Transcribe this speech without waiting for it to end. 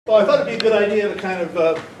Well, I thought it'd be a good idea to kind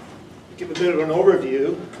of give a bit of an overview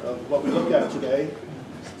of what we looked at today.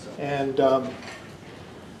 And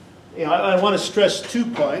you know, I want to stress 2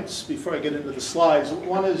 points before I get into the slides.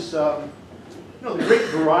 One is the great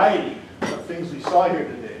variety of things we saw here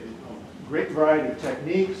today. Great variety of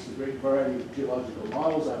techniques, the great variety of geological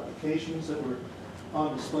models, applications that were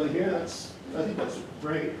on display here. I think that's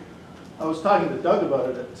great. I was talking to Doug about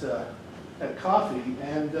it at coffee,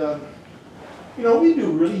 and we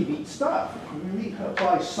do really neat stuff. We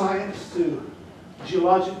apply science to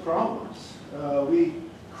geologic problems. We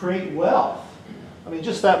create wealth. I mean,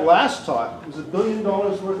 just that last talk was $1 billion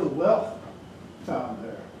worth of wealth found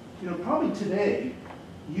there. Probably today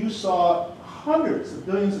you saw hundreds of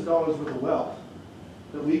billions of dollars worth of wealth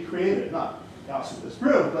that we created. Not us in this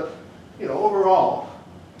room, but overall,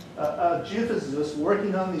 geophysicists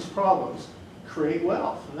working on these problems create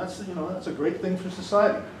wealth, and that's a great thing for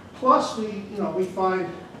society. Plus, we find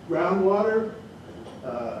groundwater,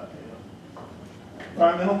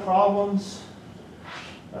 environmental problems,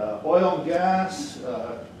 oil and gas,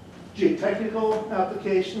 geotechnical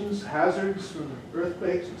applications, hazards from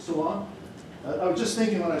earthquakes, and so on. I was just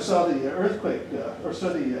thinking when I saw the earthquake, the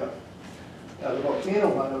volcano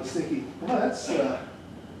one, I was thinking, well,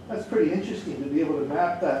 that's pretty interesting to be able to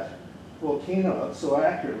map that volcano out so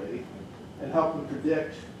accurately and help them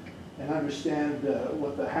predict and understand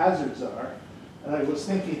what the hazards are. And I was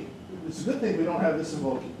thinking, it's a good thing we don't have this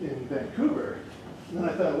in Vancouver. And then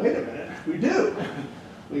I thought, wait a minute, we do.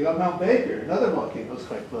 We got Mount Baker, another volcano that's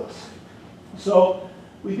quite close. So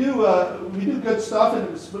we do good stuff, and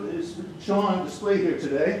it's shown on display here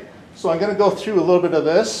today. So I'm going to go through a little bit of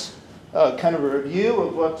this, kind of a review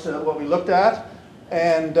of what we looked at.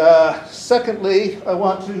 And secondly, I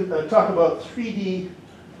want to talk about 3D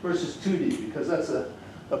versus 2D, because that's a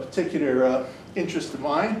particular interest of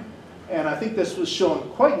mine. And I think this was shown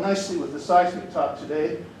quite nicely with the seismic talk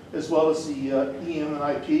today, as well as the EM and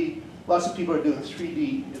IP. Lots of people are doing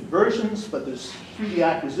 3D inversions, but there's 3D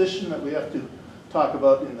acquisition that we have to talk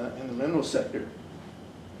about in the mineral sector.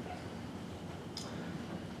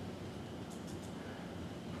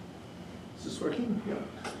 Is this working? Yeah.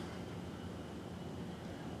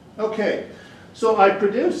 Okay, so I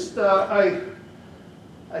produced,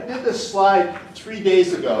 I did this slide 3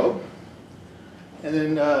 days ago, and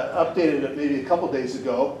then updated it maybe a couple days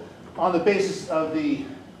ago on the basis of the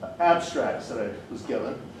abstracts that I was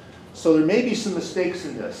given. So there may be some mistakes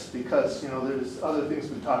in this because there's other things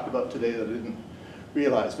we talked about today that I didn't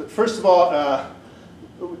realize. But first of all,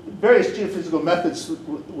 various geophysical methods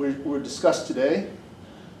were discussed today,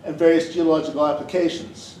 and various geological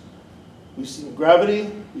applications. We've seen gravity,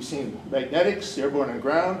 we've seen magnetics, airborne and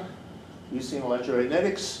ground. We've seen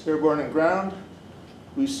electromagnetics, airborne and ground.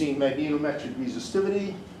 We've seen magnetometric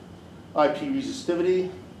resistivity, IP resistivity,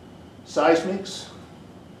 seismics.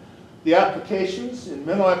 The applications in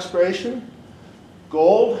mineral exploration: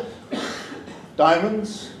 gold,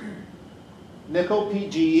 diamonds, nickel,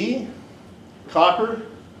 PGE, copper,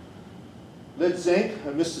 lead, zinc,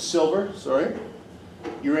 I missed the silver, sorry,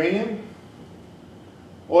 uranium,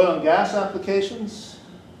 oil and gas applications,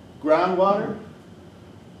 groundwater,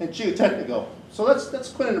 and geotechnical. So that's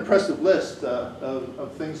quite an impressive list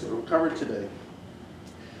of things that were covered today.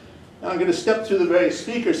 Now I'm going to step through the various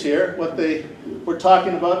speakers here, what they were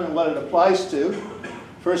talking about and what it applies to.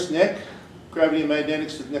 First, Nick, gravity and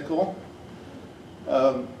magnetics with nickel.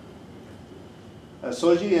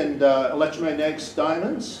 Soji and electromagnetics,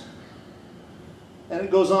 diamonds. And it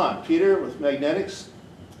goes on. Peter with magnetics,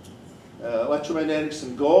 electromagnetics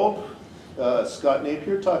and gold. Scott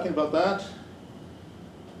Napier talking about that.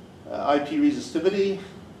 IP resistivity,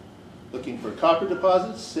 looking for copper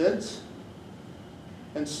deposits, SIDS,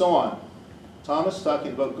 and so on. Thomas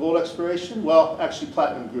talking about gold exploration, well, actually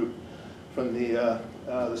platinum group from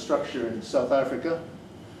the structure in South Africa.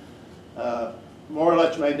 More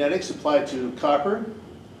electromagnetics applied to copper.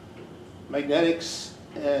 Magnetics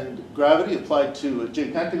and gravity applied to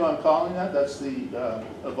geotechnical, I'm calling that. That's the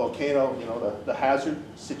a volcano, the hazard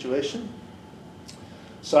situation.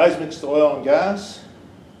 Seismics to oil and gas.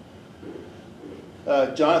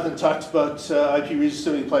 Jonathan talked about IP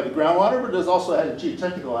resistivity applied to groundwater, but there's also had a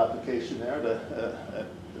geotechnical application there to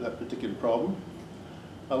that particular problem.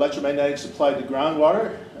 Electromagnetics applied to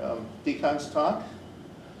groundwater, Deacon's talk.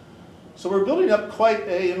 So we're building up quite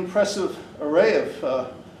an impressive array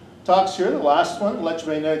of talks here. The last one,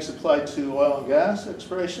 electromagnetics applied to oil and gas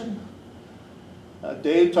exploration.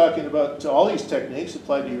 Dave talking about all these techniques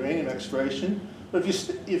applied to uranium exploration. But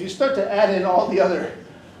if you start to add in all the other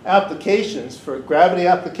applications for gravity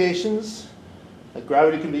applications,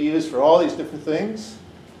 gravity can be used for all these different things.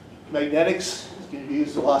 Magnetics can be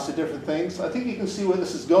used for lots of different things. I think you can see where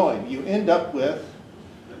this is going. You end up with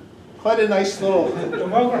quite a nice little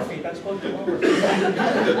tomography. That's called tomography.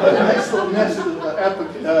 a nice little nest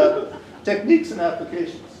of techniques and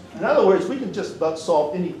applications. In other words, we can just about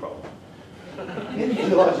solve any problem, any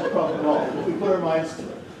geological problem at all, if we put our minds to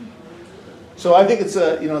it. So I think it's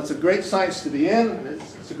a great science to be in.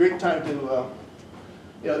 It's a great time to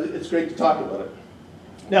it's great to talk about it.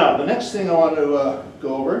 Now, the next thing I want to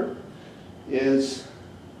go over is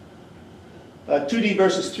 2D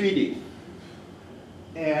versus 3D.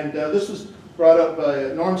 And this was brought up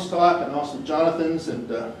by Norm's talk and also Jonathan's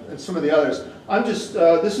and some of the others. I'm just,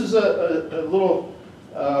 this is a little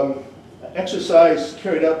exercise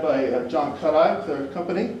carried out by John Cuddai with our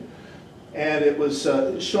company. And it was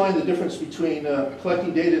showing the difference between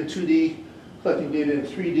collecting data in 2D, collecting data in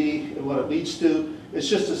 3D, and what it leads to. It's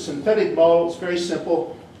just a synthetic model. It's very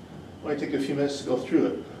simple. It might take a few minutes to go through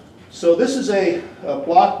it. So this is a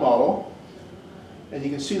block model. And you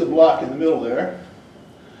can see the block in the middle there.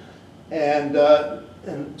 And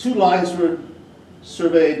 2 lines were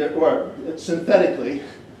surveyed, or synthetically,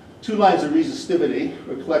 2 lines of resistivity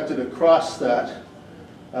were collected across that,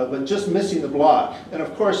 but just missing the block. And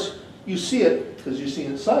of course, you see it because you're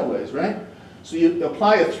seeing it sideways, right? So you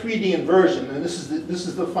apply a 3D inversion, and this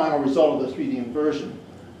is the final result of the 3D inversion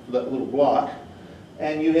for that little block.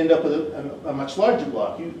 And you end up with a much larger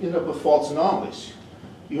block. You end up with false anomalies.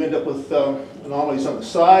 You end up with anomalies on the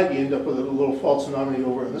side. You end up with a little false anomaly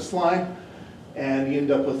over in this line. And you end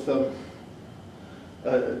up with a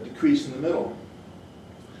decrease in the middle.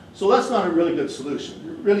 So that's not a really good solution.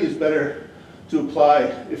 It really is better to apply,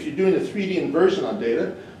 if you're doing a 3D inversion on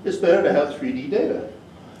data, it's better to have 3D data.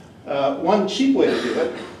 One cheap way to do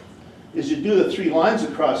it is you do the 3 lines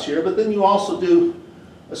across here, but then you also do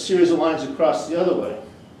a series of lines across the other way,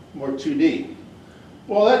 more 2D.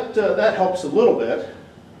 Well, that helps a little bit,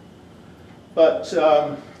 but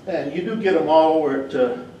and you do get a model where it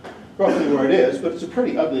roughly where it is, but it's a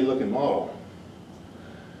pretty ugly looking model.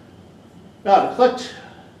 Now, to collect,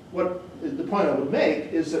 the point I would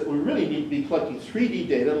make is that we really need to be collecting 3D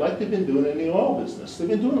data like they've been doing in the oil business. They've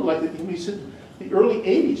been doing it like we said, the early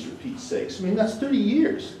 80s, for Pete's sakes. I mean, that's 30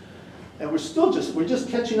 years. And we're just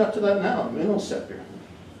catching up to that now in the mineral sector.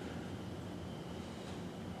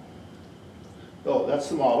 Oh, that's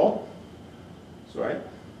the model. That's right.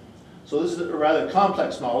 So this is a rather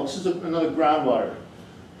complex model. This is another groundwater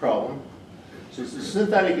problem. So it's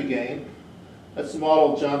synthetic again. That's the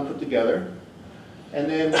model John put together. And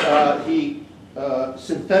then he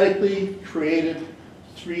synthetically created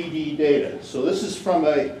 3D data. So this is from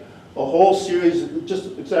a whole series,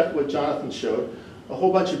 just exactly what Jonathan showed, a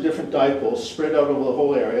whole bunch of different dipoles spread out over the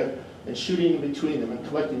whole area and shooting in between them and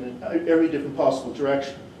collecting in every different possible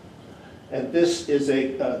direction. And this is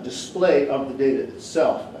a display of the data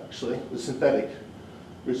itself, actually, the synthetic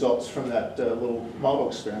results from that little model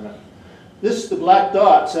experiment. The black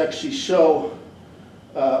dots actually show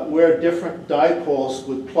where different dipoles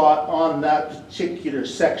would plot on that particular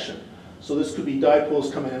section. So this could be dipoles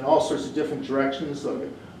coming in all sorts of different directions, like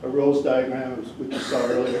a rose diagram, which you saw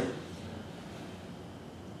earlier.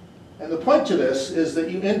 And the point to this is that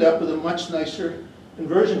you end up with a much nicer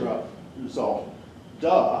inversion result.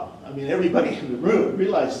 Duh. I mean, everybody in the room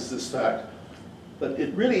realizes this fact. But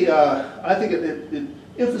it really, I think it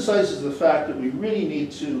emphasizes the fact that we really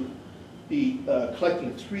need to be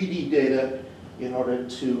collecting 3D data in order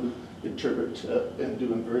to interpret and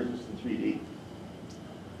do inversions in 3D.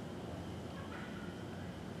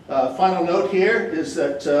 Final note here is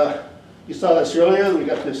that you saw this earlier. We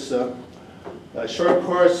got this short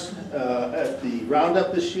course at the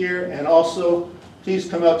Roundup this year, and also please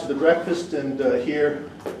come out to the breakfast and hear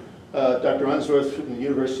Dr. Unsworth from the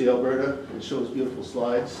University of Alberta, and show his beautiful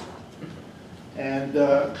slides. And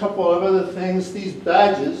a couple of other things. These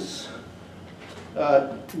badges,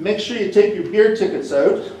 make sure you take your beer tickets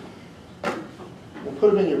out and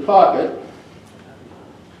put them in your pocket.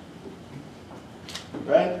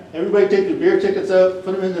 Right? Everybody take their beer tickets out,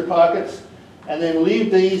 put them in their pockets, and then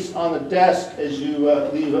leave these on the desk as you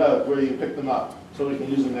leave out where you pick them up, so we can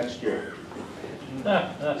use them next year.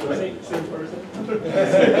 Same person.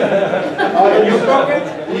 Your pocket?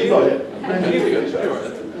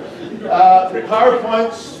 The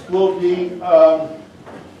PowerPoints will be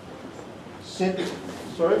sent.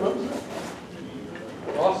 Sorry, what was that?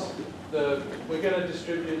 Ross, we're going to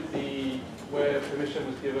distribute where permission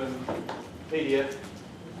was given, PDFs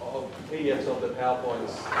of the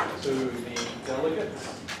PowerPoints to the delegates.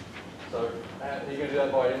 So you're going to do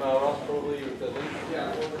that by email, Ross, probably with the link?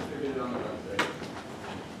 Yeah, we'll distribute it on the website.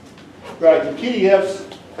 Right, the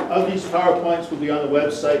PDFs of these PowerPoints will be on the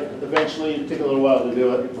website eventually. It'll take a little while to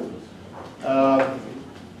do it.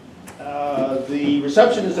 The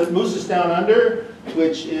reception is at Moose's Down Under,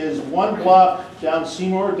 which is 1 block down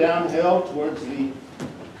Seymour, downhill towards the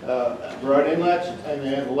Burrard Inlet, and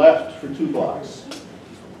then left for 2 blocks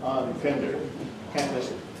on Pender. Can't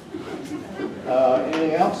miss it.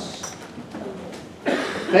 Anything else?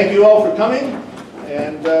 Thank you all for coming,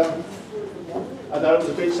 and I thought it was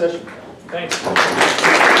a great session. Thanks.